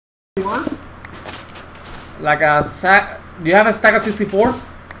What? Like a sack. Do you have a stack of 64?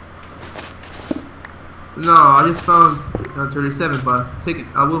 No, I just found 37, but take it.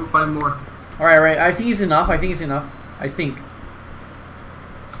 I will find more. Alright, right. I think it's enough. I think it's enough. I think.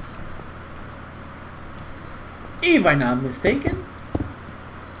 If I'm not mistaken.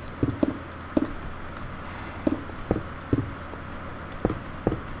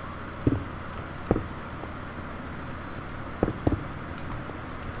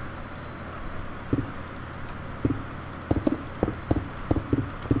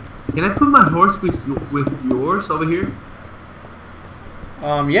 Can I put my horse with yours over here?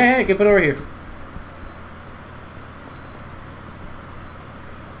 Yeah, you can put it over here.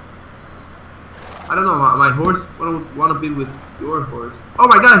 I don't know, my horse wanna be with your horse. Oh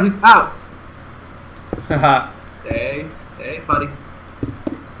my god, he's out! Haha. Stay, buddy.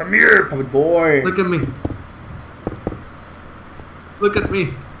 Come here, puppy boy. Look at me. Look at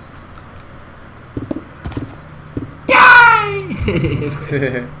me. Yay!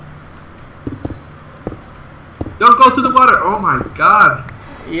 Don't go to the water. Oh my god.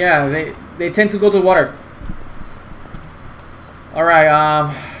 Yeah, they tend to go to the water. All right.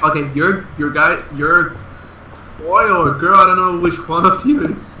 Okay, your boy or girl. I don't know which one of you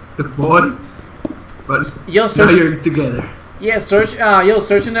is the boy. But Yo, now search. you're together. Yeah, search.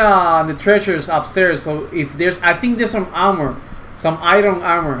 Searching the treasures upstairs. So if there's, I think there's some armor, some iron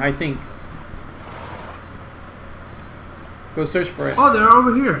armor. I think. Go search for it. Oh, they're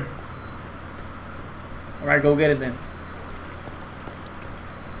over here. All right, go get it then.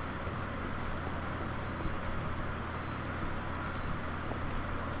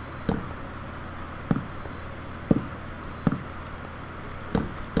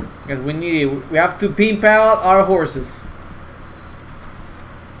 Because we need it. We have to pimp out our horses.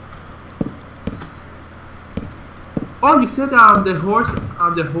 Oh, you said the horse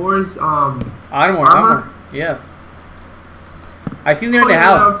Armor. Yeah. I think they're in the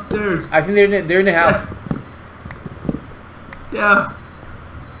house. Upstairs. I think they're in the house. Yeah.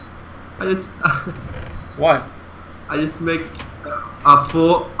 I just What? I just make a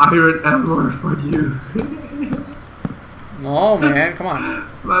full iron armor for you. No, man. Come on.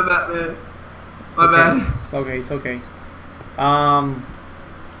 My bad, man. My bad. It's okay. It's okay.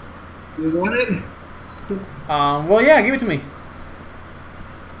 You want it? Well, yeah. Give it to me.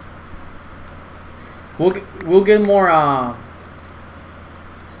 We'll get more.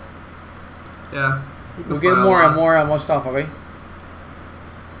 Yeah. We'll get more stuff. Okay.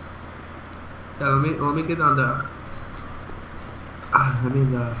 Yeah. Let me get on the. I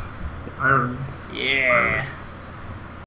mean the iron. Yeah.